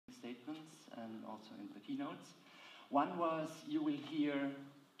and also in the keynotes. One was you will hear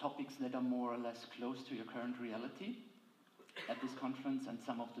topics that are more or less close to your current reality at this conference, and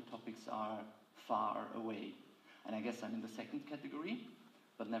some of the topics are far away. And I guess I'm in the second category,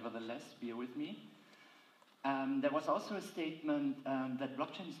 but nevertheless, bear with me. There was also a statement that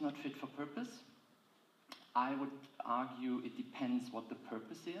blockchain is not fit for purpose. I would argue it depends what the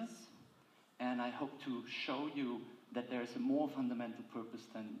purpose is, and I hope to show you that there is a more fundamental purpose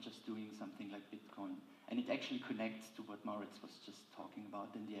than just doing something like Bitcoin. And it actually connects to what Moritz was just talking about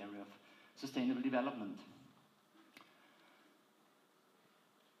in the area of sustainable development.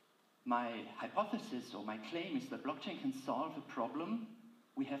 My hypothesis or my claim is that blockchain can solve a problem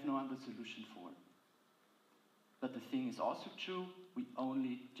we have no other solution for. But the thing is also true, we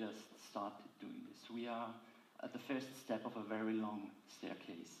only just started doing this. We are at the first step of a very long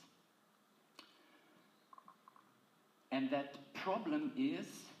staircase. And that problem is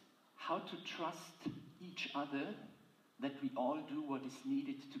how to trust each other that we all do what is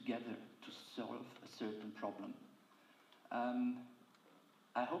needed together to solve a certain problem.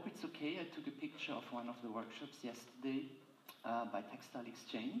 I hope it's okay. I took a picture of one of the workshops yesterday by Textile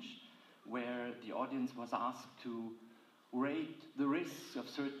Exchange, where the audience was asked to rate the risks of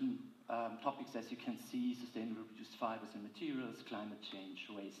certain topics, as you can see, sustainable reduced fibers and materials, climate change,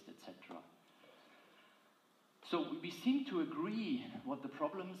 waste, etc. So we seem to agree what the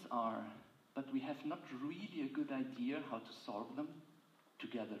problems are, but we have not really a good idea how to solve them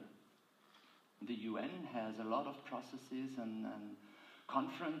together. The UN has a lot of processes and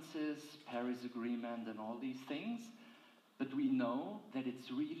conferences, Paris Agreement and all these things, but we know that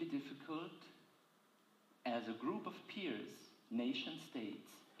it's really difficult as a group of peers, nation states,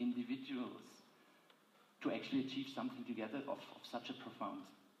 individuals, to actually achieve something together of such a profound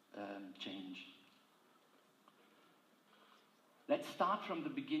change. Let's start from the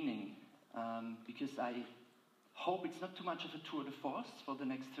beginning, because I hope it's not too much of a tour de force for the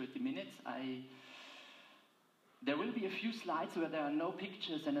next 30 minutes. There will be a few slides where there are no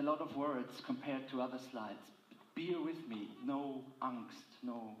pictures and a lot of words compared to other slides. Bear with me, no angst,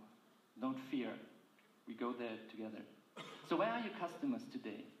 don't fear. We go there together. So where are your customers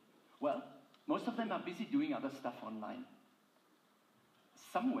today? Well, most of them are busy doing other stuff online.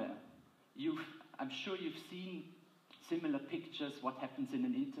 Somewhere, I'm sure you've seen similar pictures, what happens in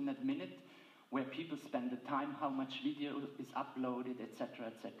an internet minute, where people spend the time, how much video is uploaded, etc.,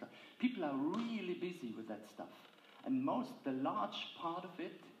 etc. People are really busy with that stuff. And the large part of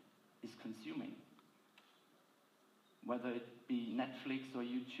it is consuming. Whether it be Netflix or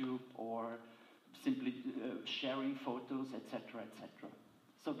YouTube or simply sharing photos, etc., etc.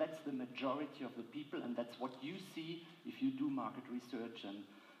 So that's the majority of the people, and that's what you see if you do market research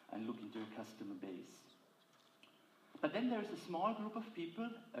and look into your customer base. But then there's a small group of people,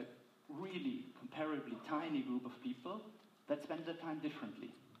 a really comparably tiny group of people, that spend their time differently.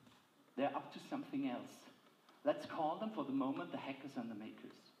 They're up to something else. Let's call them, for the moment, the hackers and the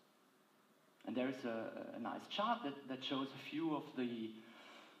makers. And there is a nice chart that shows a few of the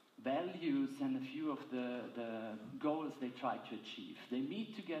values and a few of the goals they try to achieve. They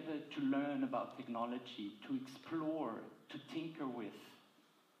meet together to learn about technology, to explore, to tinker with,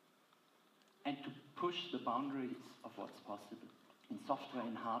 and to push the boundaries of what's possible in software,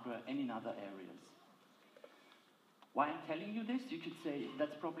 in hardware, and in other areas. Why I'm telling you this? You could say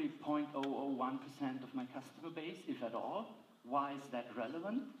that's probably 0.001% of my customer base, if at all. Why is that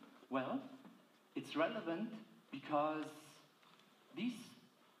relevant? Well, it's relevant because these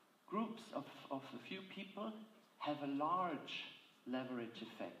groups of a few people have a large leverage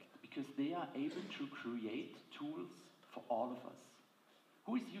effect because they are able to create tools for all of us.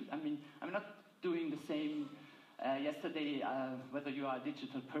 Who is you? I mean, I'm not doing the same yesterday, whether you are a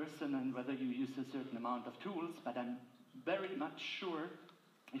digital person and whether you use a certain amount of tools, but I'm very much sure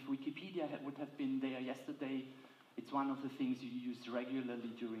if Wikipedia would have been there yesterday, it's one of the things you use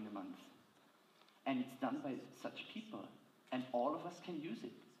regularly during a month. And it's done by such people, and all of us can use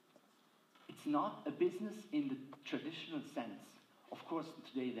it. It's not a business in the traditional sense. Of course,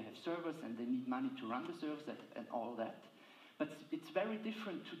 today they have servers and they need money to run the servers and all that. But it's very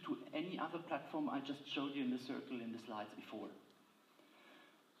different to any other platform I just showed you in the circle in the slides before.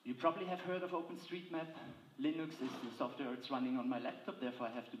 You probably have heard of OpenStreetMap. Linux is the software it's running on my laptop, therefore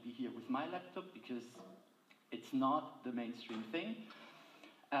I have to be here with my laptop because it's not the mainstream thing.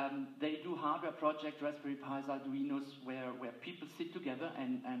 They do hardware projects, Raspberry Pis, Arduinos, where people sit together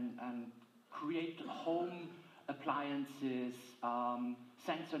and create home appliances,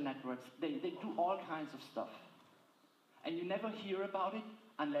 sensor networks. They do all kinds of stuff. And you never hear about it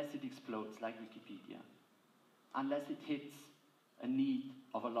unless it explodes, like Wikipedia. Unless it hits a need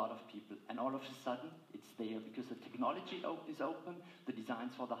of a lot of people. And all of a sudden, it's there because the technology is open, the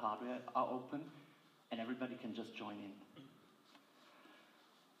designs for the hardware are open, and everybody can just join in.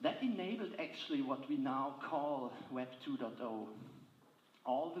 That enabled actually what we now call Web 2.0.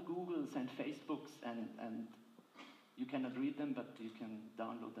 All the Googles and Facebooks, and you cannot read them, but you can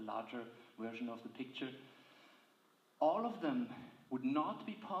download the larger version of the picture. All of them would not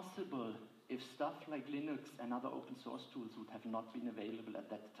be possible if stuff like Linux and other open source tools would have not been available at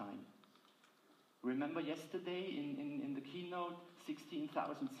that time. Remember yesterday in the keynote,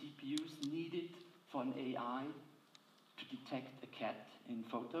 16,000 CPUs needed for an AI to detect a cat in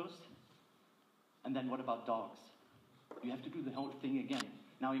photos? And then what about dogs? You have to do the whole thing again.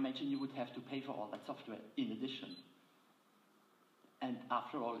 Now imagine you would have to pay for all that software in addition. And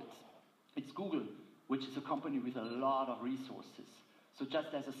after all, it's Google, which is a company with a lot of resources. So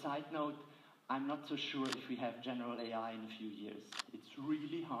just as a side note, I'm not so sure if we have general AI in a few years. It's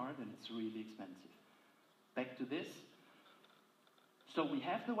really hard and it's really expensive. Back to this. So we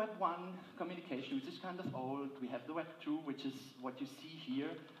have the Web 1 communication, which is kind of old. We have the Web 2, which is what you see here.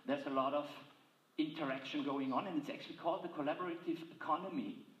 There's a lot of interaction going on, and it's actually called the collaborative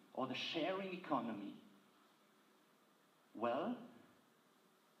economy, or the sharing economy. Well,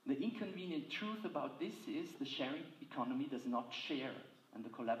 the inconvenient truth about this is the sharing economy does not share, and the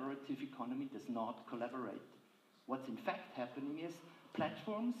collaborative economy does not collaborate. What's in fact happening is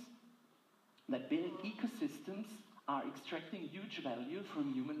platforms that build ecosystems are extracting huge value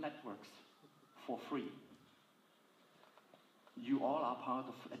from human networks for free. You all are part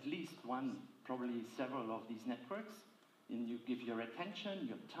of at least one, probably several of these networks, and you give your attention,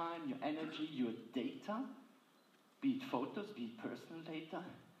 your time, your energy, your data, be it photos, be it personal data,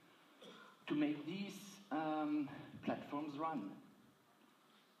 to make these platforms run.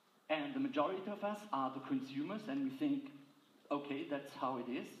 And the majority of us are the consumers, and we think, okay, that's how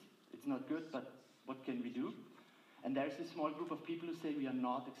it is. It's not good, but what can we do? And there's a small group of people who say we are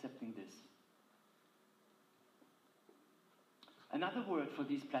not accepting this. Another word for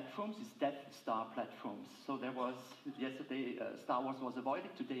these platforms is Death Star platforms. So there was, yesterday, Star Wars was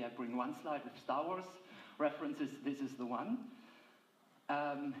avoided. Today I bring one slide with Star Wars references. This is the one.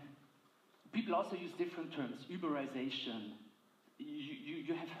 People also use different terms. Uberization.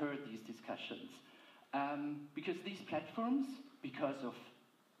 You have heard these discussions. Because these platforms, because of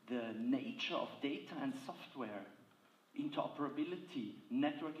the nature of data and software, interoperability,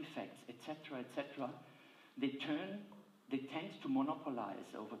 network effects, etc., they tend to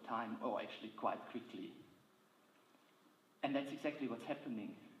monopolize over time, or actually quite quickly. And that's exactly what's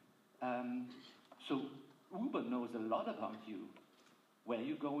happening. So Uber knows a lot about you. Where are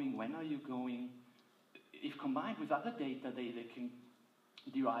you going? When are you going? If combined with other data, they can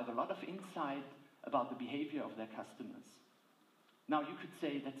derive a lot of insight about the behavior of their customers. Now, you could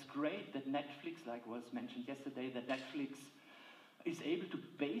say that's great that Netflix, like was mentioned yesterday, that Netflix is able to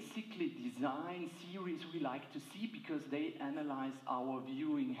basically design series we like to see because they analyze our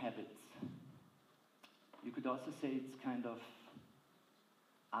viewing habits. You could also say it's kind of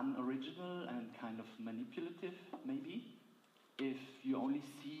unoriginal and kind of manipulative, maybe, if you only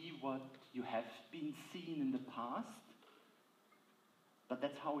see what you have been seen in the past. But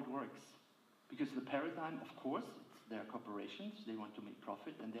that's how it works. Because the paradigm, of course, they're corporations, they want to make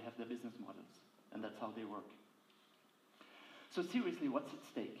profit, and they have their business models. And that's how they work. So seriously, what's at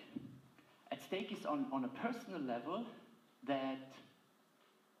stake? At stake is on a personal level that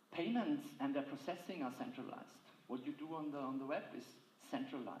payments and their processing are centralized. What you do on the web is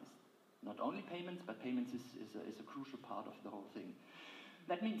centralized. Not only payments, but payments is a crucial part of the whole thing.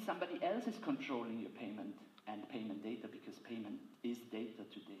 That means somebody else is controlling your payment and payment data, because payment is data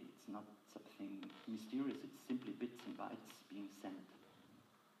today. It's not something mysterious, it's simply bits and bytes being sent.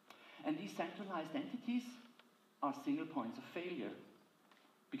 And these centralized entities are single points of failure,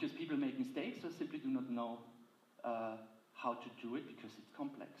 because people make mistakes or simply do not know how to do it because it's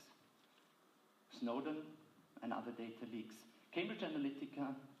complex. Snowden and other data leaks. Cambridge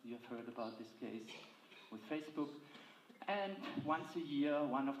Analytica, you have heard about this case with Facebook. And once a year,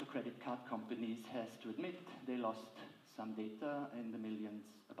 one of the credit card companies has to admit they lost some data in the millions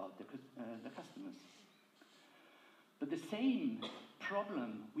about their customers. But the same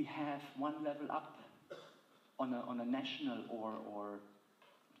problem we have one level up on a national or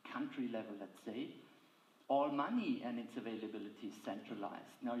country level, let's say. All money and its availability is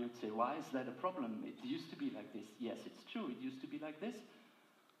centralized. Now you'd say, why is that a problem? It used to be like this. Yes, it's true, it used to be like this.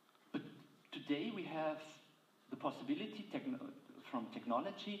 But today we have the possibility from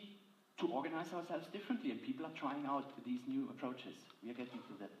technology to organize ourselves differently, and people are trying out these new approaches. We are getting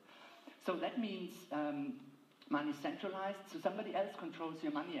to that. So that means Money is centralized, so somebody else controls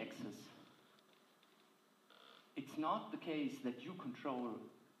your money access. It's not the case that you control.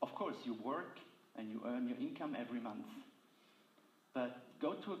 Of course, you work and you earn your income every month. But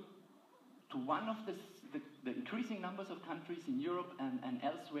go to one of the increasing numbers of countries in Europe and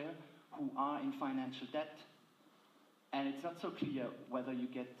elsewhere who are in financial debt, and it's not so clear whether you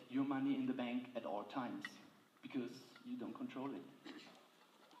get your money in the bank at all times, because you don't control it.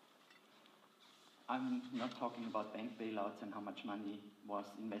 I'm not talking about bank bailouts and how much money was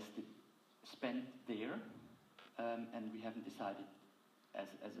spent there, and we haven't decided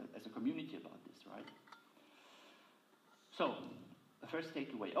as a community about this, right? So, the first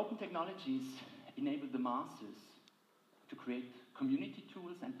takeaway, open technologies enable the masses to create community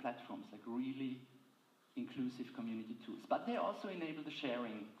tools and platforms, like really inclusive community tools. But they also enable the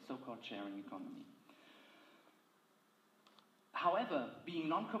sharing, so-called sharing economy. However, being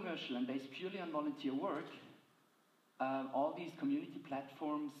non-commercial and based purely on volunteer work, all these community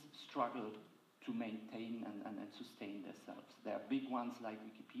platforms struggle to maintain and sustain themselves. There are big ones like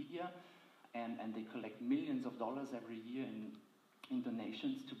Wikipedia, and they collect millions of dollars every year in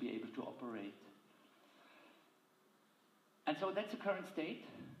donations to be able to operate. And so that's the current state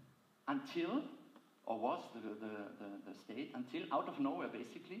until, or was the state, until out of nowhere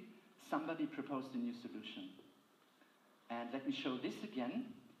basically, somebody proposed a new solution. And let me show this again,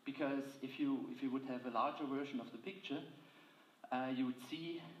 because if you would have a larger version of the picture, you would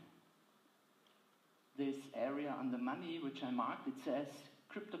see this area under money, which I marked. It says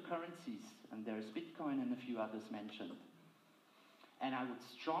cryptocurrencies, and there's Bitcoin and a few others mentioned. And I would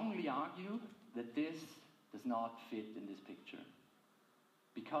strongly argue that this does not fit in this picture,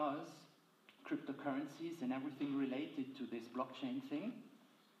 because cryptocurrencies and everything related to this blockchain thing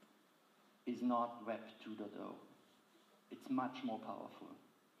is not Web 2.0. It's much more powerful.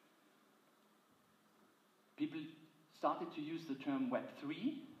 People started to use the term Web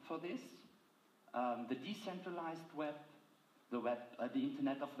 3 for this, the decentralized web, the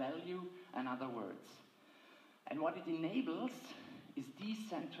Internet of Value, and other words. And what it enables is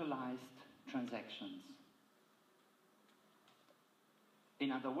decentralized transactions.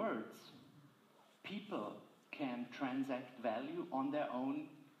 In other words, people can transact value on their own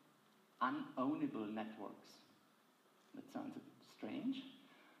unownable networks. That sounds a bit strange.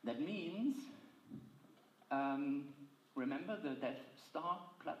 That means, remember the Death Star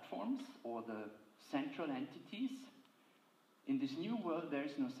platforms or the central entities? In this new world, there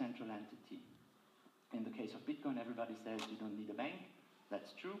is no central entity. In the case of Bitcoin, everybody says you don't need a bank.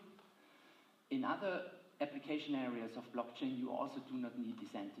 That's true. In other application areas of blockchain, you also do not need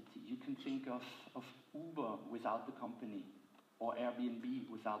this entity. You can think of Uber without the company, or Airbnb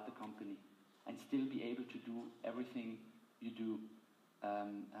without the company, and still be able to do everything you do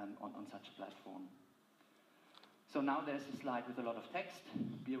on such a platform. So now there's a slide with a lot of text.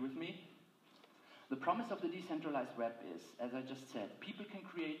 Bear with me. The promise of the decentralized web is, as I just said, people can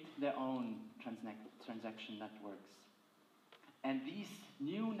create their own transaction networks. And these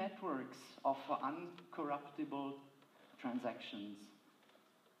new networks offer uncorruptible transactions.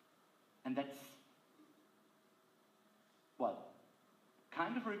 And that's, well,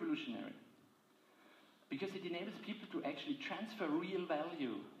 kind of revolutionary. Because it enables people to actually transfer real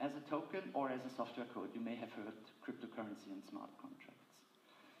value as a token or as a software code. You may have heard cryptocurrency and smart contracts.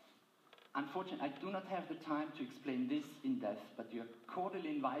 Unfortunately, I do not have the time to explain this in depth, but you're cordially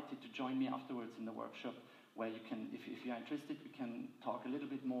invited to join me afterwards in the workshop, where you can, if you're interested, we can talk a little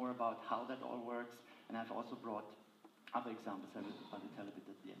bit more about how that all works. And I've also brought other examples I will tell a bit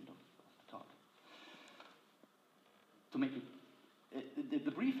at the end of the talk. To make it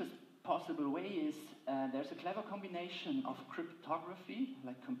the briefest possible way is, there's a clever combination of cryptography,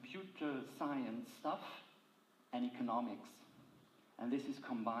 like computer science stuff, and economics. And this is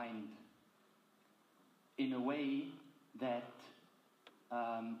combined in a way that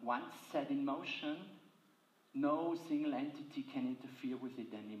once set in motion, no single entity can interfere with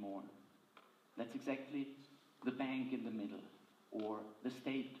it anymore. That's exactly the bank in the middle, or the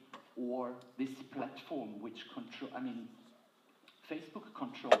state, or this platform which control. I mean, Facebook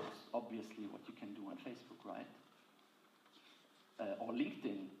controls obviously what you can do on Facebook, right? Or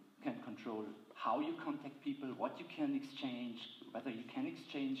LinkedIn can control how you contact people, what you can exchange, whether you can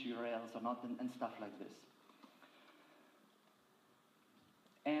exchange URLs or not, and stuff like this.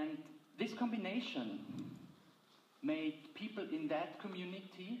 And this combination made people in that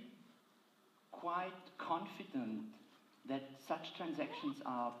community quite confident that such transactions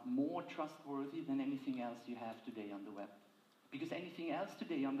are more trustworthy than anything else you have today on the web. Because anything else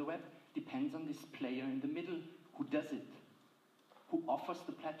today on the web depends on this player in the middle who does it, who offers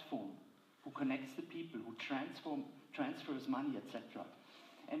the platform. who connects the people, who transfers money, etc.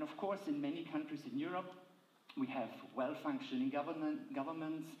 And of course, in many countries in Europe, we have well-functioning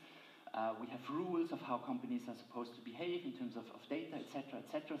governments, we have rules of how companies are supposed to behave in terms of data, etc.,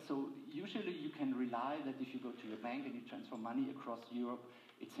 etc. So usually you can rely that if you go to your bank and you transfer money across Europe,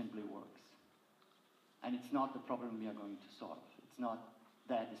 it simply works. And it's not the problem we are going to solve.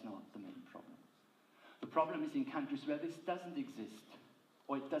 That is not the main problem. The problem is in countries where this doesn't exist,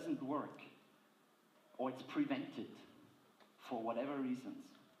 or it doesn't work, or it's prevented for whatever reasons.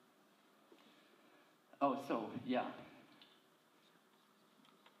 Oh, so, yeah.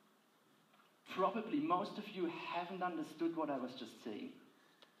 Probably most of you haven't understood what I was just saying.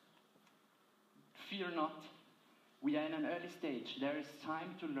 Fear not. We are in an early stage. There is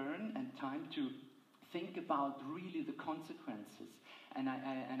time to learn and time to think about really the consequences. And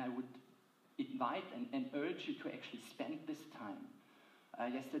I would invite and urge you to actually spend this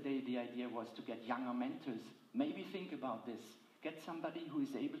time. Yesterday the idea was to get younger mentors. Maybe think about this. Get somebody who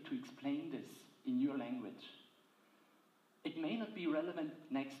is able to explain this in your language. It may not be relevant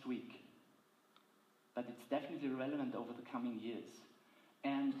next week, but it's definitely relevant over the coming years.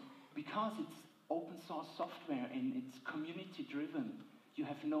 And because it's open source software and it's community driven, you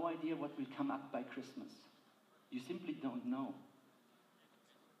have no idea what will come up by Christmas. You simply don't know.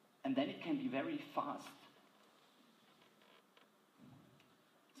 And then it can be very fast.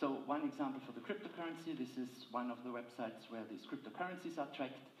 So one example for the cryptocurrency, this is one of the websites where these cryptocurrencies are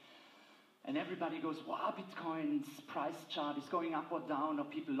tracked. And everybody goes, wow, Bitcoin's price chart is going up or down, or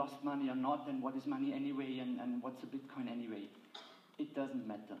people lost money or not, and what is money anyway, and what's a Bitcoin anyway? It doesn't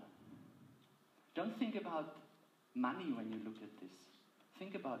matter. Don't think about money when you look at this.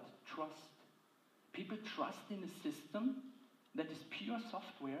 Think about trust. People trust in a system that is pure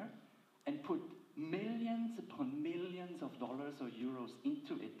software and put millions upon millions of dollars or euros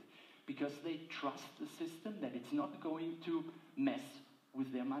into it because they trust the system that it's not going to mess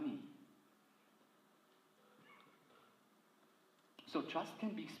with their money. So trust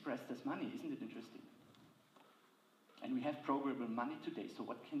can be expressed as money, isn't it interesting? And we have programmable money today, so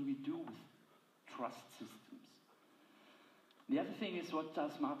what can we do with trust systems? The other thing is, what are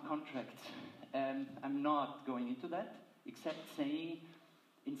smart contracts? I'm not going into that, except saying,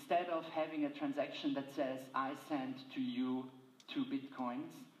 instead of having a transaction that says, I send to you 2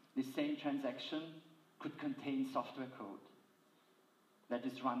 Bitcoins, the same transaction could contain software code that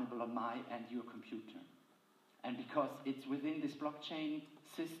is runnable on my and your computer. And because it's within this blockchain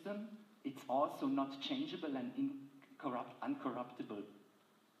system, it's also not changeable and uncorruptible.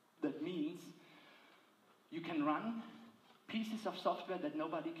 That means you can run pieces of software that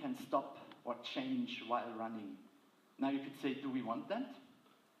nobody can stop or change while running. Now you could say, do we want that?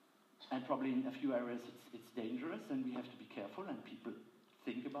 And probably in a few areas it's dangerous and we have to be careful and people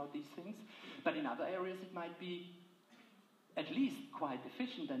think about these things. But in other areas it might be at least quite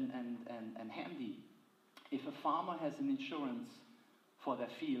efficient and handy. If a farmer has an insurance for their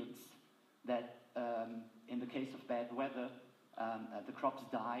fields that in the case of bad weather, the crops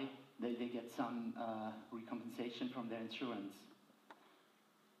die, they get some recompensation from their insurance.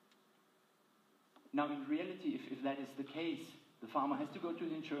 Now in reality, if that is the case, the farmer has to go to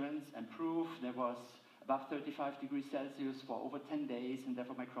the insurance and prove there was above 35 degrees Celsius for over 10 days and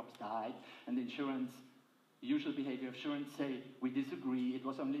therefore my crops died, and the insurance, usual behavior of insurance say, we disagree, it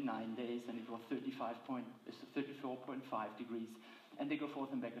was only 9 days and it was 34.5 degrees, and they go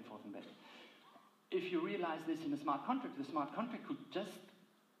forth and back and forth and back. If you realize this in a smart contract, the smart contract could just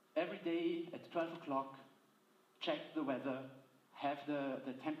every day at 12 o'clock check the weather, have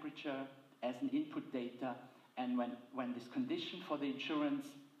the temperature as an input data, and when this condition for the insurance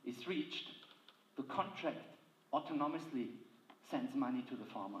is reached, the contract autonomously sends money to the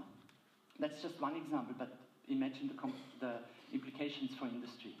farmer. That's just one example, but imagine the implications for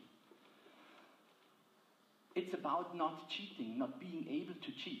industry. It's about not cheating, not being able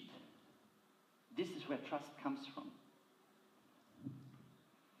to cheat. This is where trust comes from.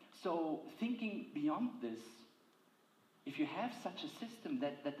 So thinking beyond this, if you have such a system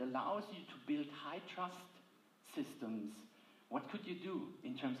that allows you to build high trust systems, what could you do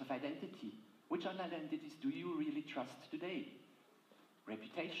in terms of identity? Which identities do you really trust today?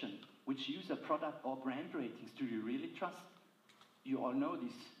 Reputation. Which user, product, or brand ratings do you really trust? You all know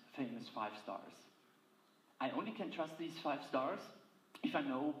these famous 5 stars. I only can trust these 5 stars if I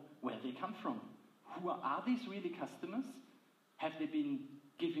know where they come from. Who are these really customers? Have they been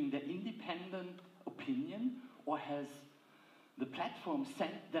giving their independent opinion, or has the platform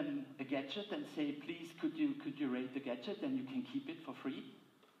sent them a gadget and say, please could you rate the gadget and you can keep it for free?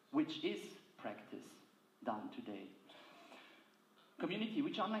 Which is practice done today. Community.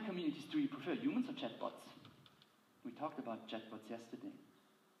 Which online communities do you prefer, humans or chatbots? We talked about chatbots yesterday.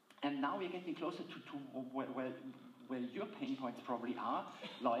 And now we're getting closer to where your pain points probably are,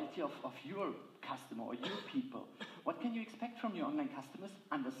 loyalty of your customer or your people. What can you expect from your online customers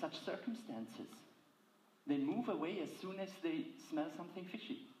under such circumstances? They move away as soon as they smell something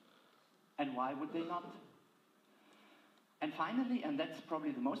fishy. And why would they not? And finally, and that's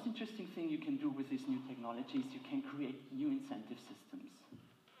probably the most interesting thing you can do with these new technologies, you can create new incentive systems.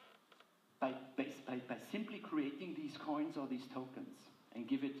 By simply creating these coins or these tokens and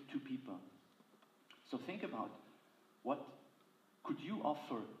give it to people. So think about what could you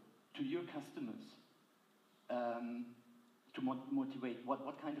offer to your customers to motivate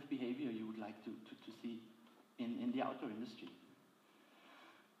what kind of behavior you would like to see in the outdoor industry.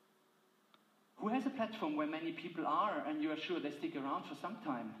 Who has a platform where many people are and you are sure they stick around for some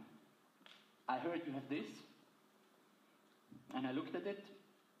time? I heard you have this, and I looked at it,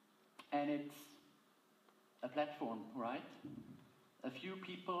 and it's a platform, right? A few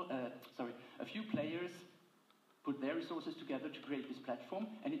players put their resources together to create this platform,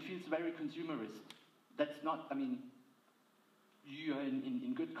 and it feels very consumerist. That's not, I mean, you are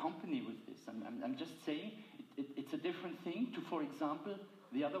in good company with this. I'm just saying it's a different thing to, for example,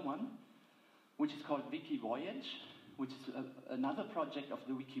 the other one, which is called Wiki Voyage, which is another project of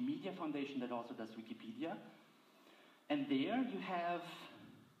the Wikimedia Foundation that also does Wikipedia. And there you have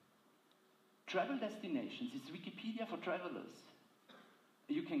travel destinations. It's Wikipedia for travelers.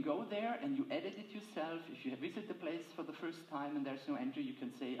 You can go there and you edit it yourself. If you visit the place for the first time and there's no entry, you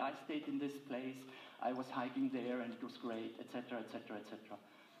can say, I stayed in this place, I was hiking there and it was great, etc., etc., etc.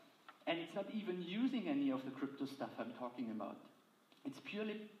 And it's not even using any of the crypto stuff I'm talking about. It's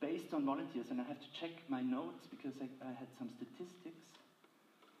purely based on volunteers, and I have to check my notes because I had some statistics.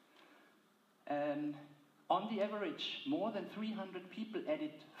 On the average, more than 300 people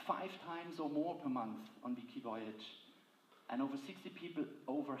edit 5 times or more per month on Wiki Voyage, and over 60 people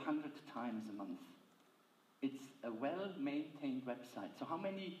over 100 times a month. It's a well-maintained website. So how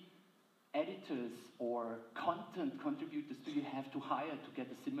many editors or content contributors do you have to hire to get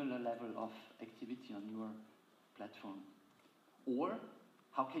a similar level of activity on your platform? Or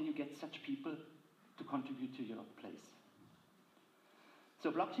how can you get such people to contribute to your place?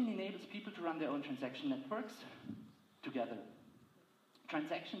 So blockchain enables people to run their own transaction networks together.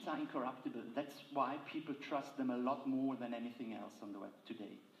 Transactions are incorruptible. That's why people trust them a lot more than anything else on the web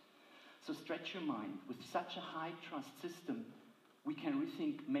today. So stretch your mind. With such a high trust system, we can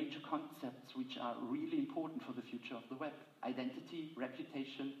rethink major concepts which are really important for the future of the web. Identity,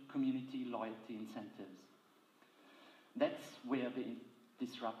 reputation, community, loyalty, incentives. That's where the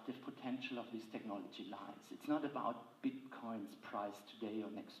disruptive potential of this technology lies. It's not about Bitcoin's price today or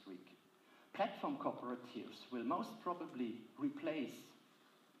next week. Platform cooperatives will most probably replace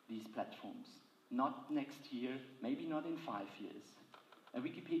these platforms. Not next year, maybe not in 5 years.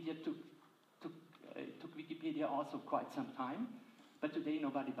 Wikipedia took Wikipedia also quite some time, but today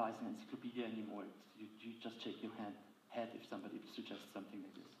nobody buys an encyclopedia anymore. You just shake your head if somebody suggests something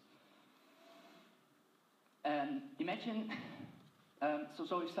like this. Imagine,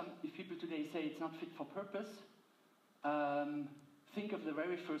 so if people today say it's not fit for purpose, think of the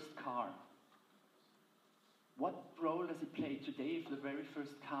very first car. What role does it play today if the very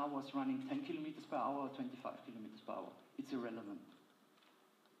first car was running 10 kilometers per hour or 25 kilometers per hour? It's irrelevant.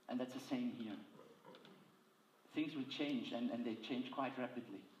 And that's the same here. Things will change, and they change quite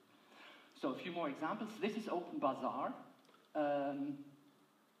rapidly. So a few more examples. This is Open Bazaar.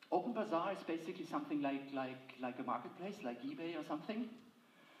 Open Bazaar is basically something like a marketplace, like eBay or something.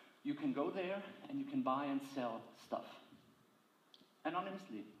 You can go there and you can buy and sell stuff.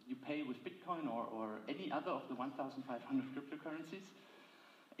 Anonymously. You pay with Bitcoin or any other of the 1,500 cryptocurrencies,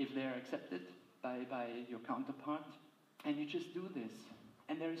 if they're accepted by your counterpart. And you just do this.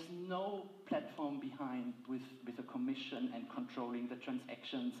 And there is no platform behind with a commission and controlling the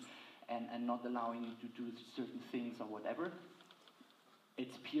transactions and not allowing you to do certain things or whatever.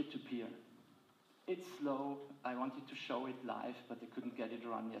 It's peer-to-peer. It's slow. I wanted to show it live, but I couldn't get it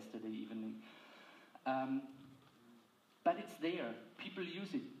run yesterday evening. But it's there. People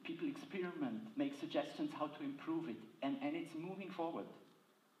use it. People experiment, make suggestions how to improve it. And it's moving forward.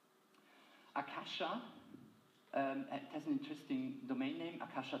 Akasha, it has an interesting domain name,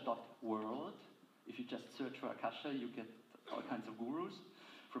 akasha.world. If you just search for Akasha, you get all kinds of gurus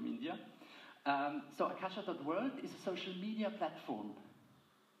from India. So akasha.world is a social media platform.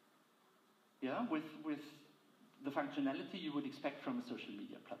 Yeah, with the functionality you would expect from a social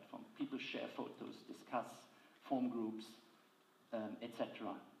media platform. People share photos, discuss, form groups,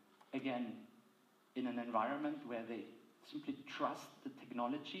 etc. Again, in an environment where they simply trust the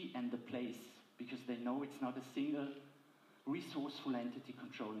technology and the place, because they know it's not a single resourceful entity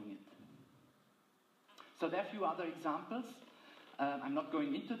controlling it. So there are a few other examples. I'm not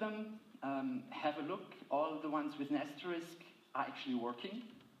going into them. Have a look. All the ones with an asterisk are actually working.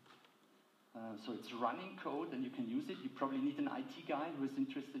 So it's running code and you can use it. You probably need an IT guy who is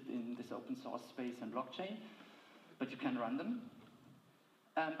interested in this open source space and blockchain, but you can run them.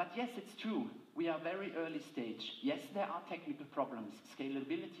 But yes, it's true. We are very early stage. Yes, there are technical problems.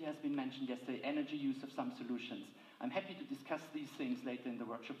 Scalability has been mentioned yesterday, energy use of some solutions. I'm happy to discuss these things later in the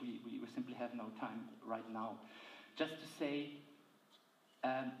workshop. We simply have no time right now. Just to say,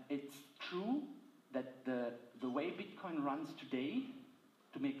 it's true that the way Bitcoin runs today,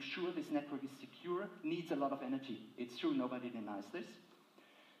 to make sure this network is secure, needs a lot of energy. It's true, nobody denies this.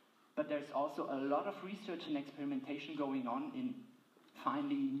 But there's also a lot of research and experimentation going on in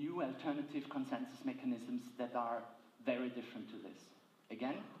finding new alternative consensus mechanisms that are very different to this.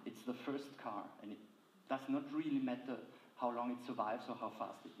 Again, it's the first car, and it does not really matter how long it survives or how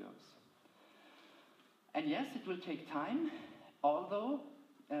fast it goes. And yes, it will take time, although,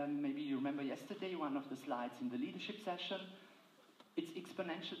 maybe you remember yesterday, one of the slides in the leadership session, it's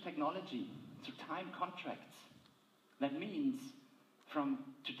exponential technology, so time contracts. That means from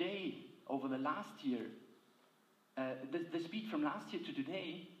today, over the last year, the speed from last year to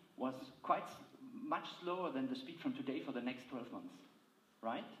today was quite much slower than the speed from today for the next 12 months,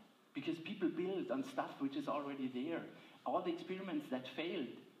 right? Because people build on stuff which is already there. All the experiments that failed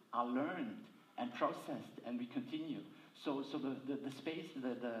are learned and processed, and we continue. So the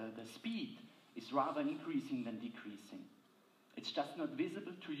speed is rather increasing than decreasing. It's just not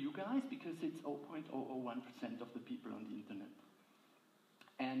visible to you guys because it's 0.001% of the people on the internet.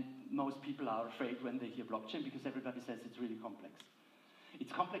 And most people are afraid when they hear blockchain because everybody says it's really complex.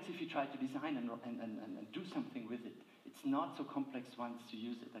 It's complex if you try to design and do something with it. It's not so complex once you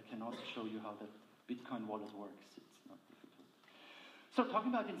use it. I can also show you how the Bitcoin wallet works. It's not difficult. So talking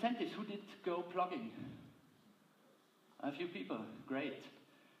about incentives, who did go plugging? A few people, great.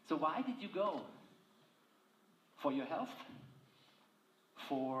 So why did you go? For your health?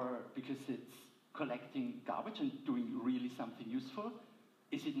 Because it's collecting garbage and doing really something useful?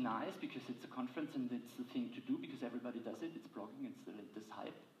 Is it nice because it's a conference and it's the thing to do because everybody does it? It's blogging, it's the latest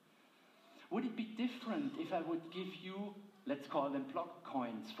hype. Would it be different if I would give you, let's call them block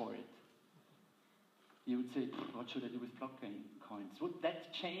coins for it? You would say, what should I do with block coins? Would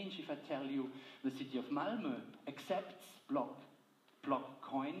that change if I tell you the city of Malmö accepts block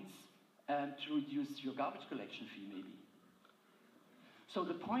coins to reduce your garbage collection fee, maybe? So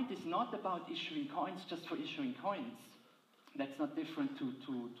the point is not about issuing coins just for issuing coins. That's not different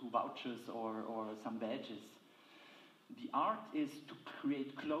to vouchers or some badges. The art is to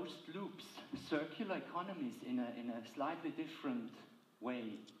create closed loops, circular economies in a slightly different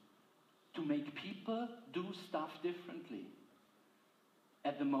way, to make people do stuff differently.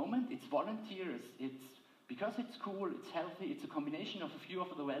 At the moment, it's volunteers. It's because it's cool, it's healthy, it's a combination of a few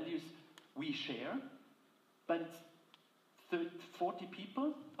of the values we share, but it's 40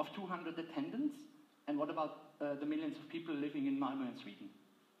 people of 200 attendants, and what about the millions of people living in Malmö and Sweden?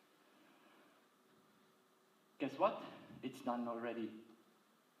 Guess what? It's done already.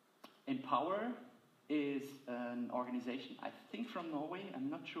 Empower is an organization, I think from Norway, I'm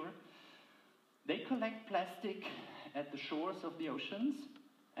not sure. They collect plastic at the shores of the oceans,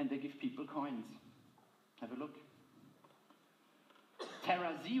 and they give people coins. Have a look.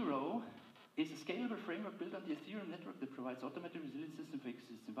 TerraZero is a scalable framework built on the Ethereum network that provides automated resilience system for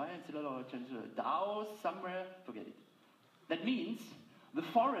existing DAOs somewhere, forget it. That means the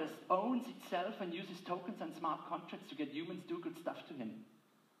forest owns itself and uses tokens and smart contracts to get humans to do good stuff to him.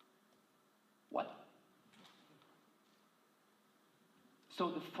 What?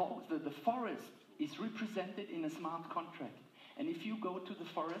 So the forest is represented in a smart contract. And if you go to the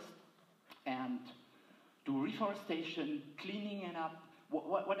forest and do reforestation, cleaning it up,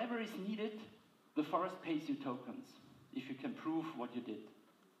 whatever is needed, the forest pays you tokens if you can prove what you did.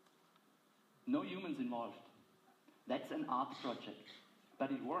 No humans involved. That's an art project,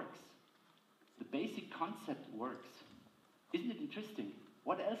 but it works. The basic concept works. Isn't it interesting?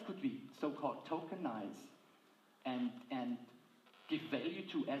 What else could we so-called tokenize and give value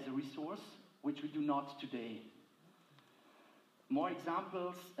to as a resource, which we do not today? More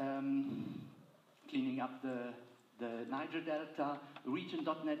examples, cleaning up the Niger Delta.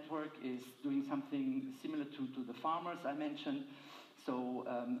 Region.network is doing something similar to the farmers I mentioned. So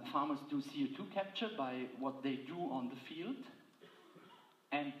farmers do CO2 capture by what they do on the field,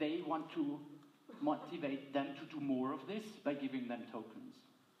 and they want to motivate them to do more of this by giving them tokens.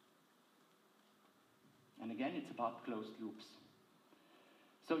 And again, it's about closed loops.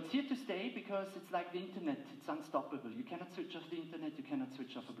 So it's here to stay because it's like the internet, it's unstoppable. You cannot switch off the internet, you cannot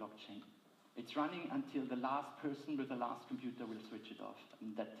switch off a blockchain. It's running until the last person with the last computer will switch it off,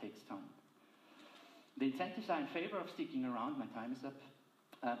 and that takes time. The incentives are in favor of sticking around, my time is up,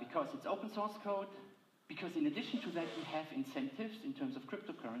 because it's open source code, because in addition to that we have incentives in terms of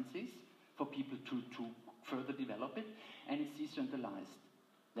cryptocurrencies for people to further develop it, and it's decentralized.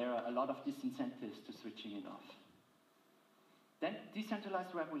 There are a lot of disincentives to switching it off. Then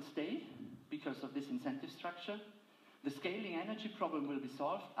decentralized web will stay because of this incentive structure. The scaling energy problem will be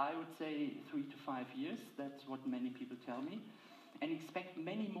solved, I would say 3 to 5 years, that's what many people tell me, and expect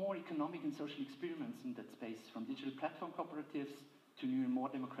many more economic and social experiments in that space, from digital platform cooperatives to new and more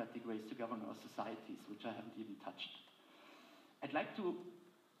democratic ways to govern our societies, which I haven't even touched. I'd like to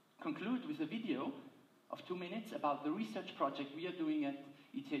conclude with a video of 2 minutes about the research project we are doing at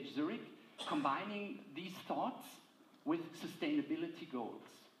ETH Zurich, combining these thoughts with sustainability goals,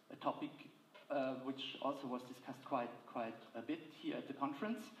 a topic which also was discussed quite a bit here at the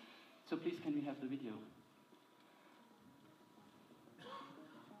conference. So please, can we have the video?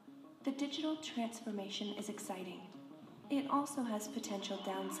 The digital transformation is exciting. It also has potential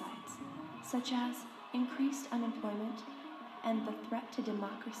downsides, such as increased unemployment and the threat to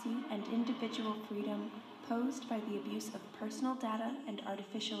democracy and individual freedom posed by the abuse of personal data and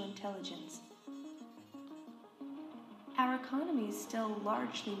artificial intelligence. Our economies still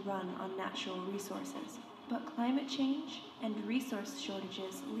largely run on natural resources, but climate change and resource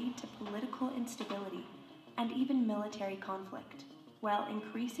shortages lead to political instability and even military conflict, while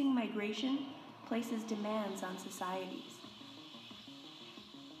increasing migration places demands on societies.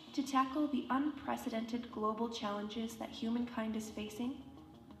 To tackle the unprecedented global challenges that humankind is facing,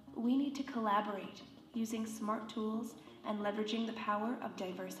 we need to collaborate using smart tools and leveraging the power of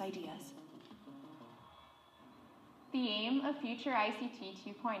diverse ideas. The aim of Future ICT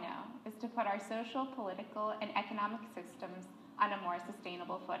 2.0 is to put our social, political, and economic systems on a more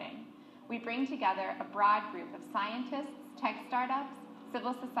sustainable footing. We bring together a broad group of scientists, tech startups,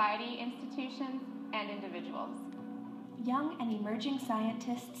 civil society institutions, and individuals. Young and emerging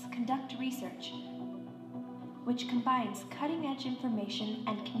scientists conduct research, which combines cutting-edge information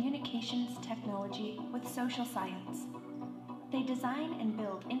and communications technology with social science. They design and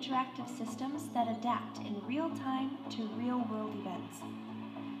build interactive systems that adapt in real time to real-world events.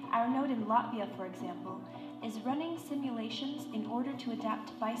 Our node in Latvia, for example, is running simulations in order to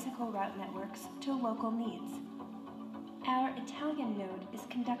adapt bicycle route networks to local needs. Our Italian node is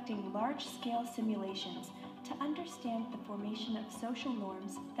conducting large-scale simulations to understand the formation of social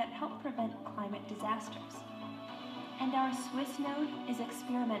norms that help prevent climate disasters. And our Swiss node is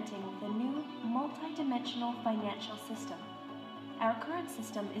experimenting with a new multi-dimensional financial system. Our current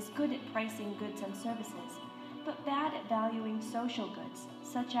system is good at pricing goods and services, but bad at valuing social goods,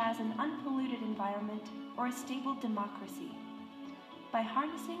 such as an unpolluted environment or a stable democracy. By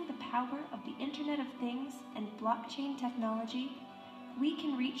harnessing the power of the Internet of Things and blockchain technology, we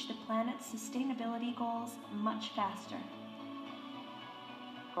can reach the planet's sustainability goals much faster.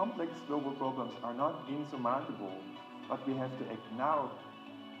 Complex global problems are not insurmountable, but we have to act now.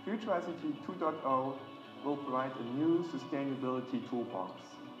 Future ICT 2.0 will provide a new sustainability toolbox.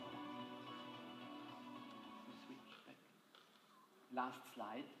 Switch back. Last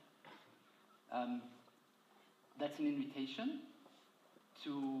slide. That's an invitation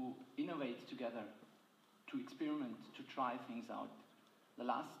to innovate together, to experiment, to try things out. The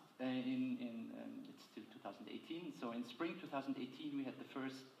last, it's still 2018, so in spring 2018 we had the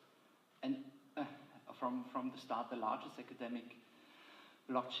first, and from the start, the largest academic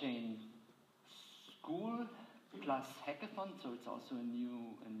blockchain school plus hackathon, so it's also a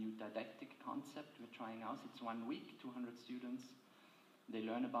new didactic concept we're trying out. It's 1 week, 200 students. They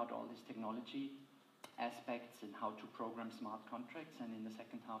learn about all these technology aspects and how to program smart contracts, and in the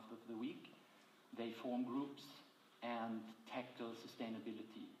second half of the week they form groups and tackle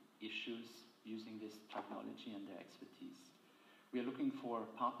sustainability issues using this technology and their expertise. We are looking for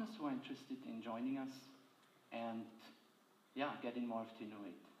partners who are interested in joining us and, yeah, get involved to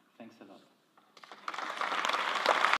innovate. Thanks a lot.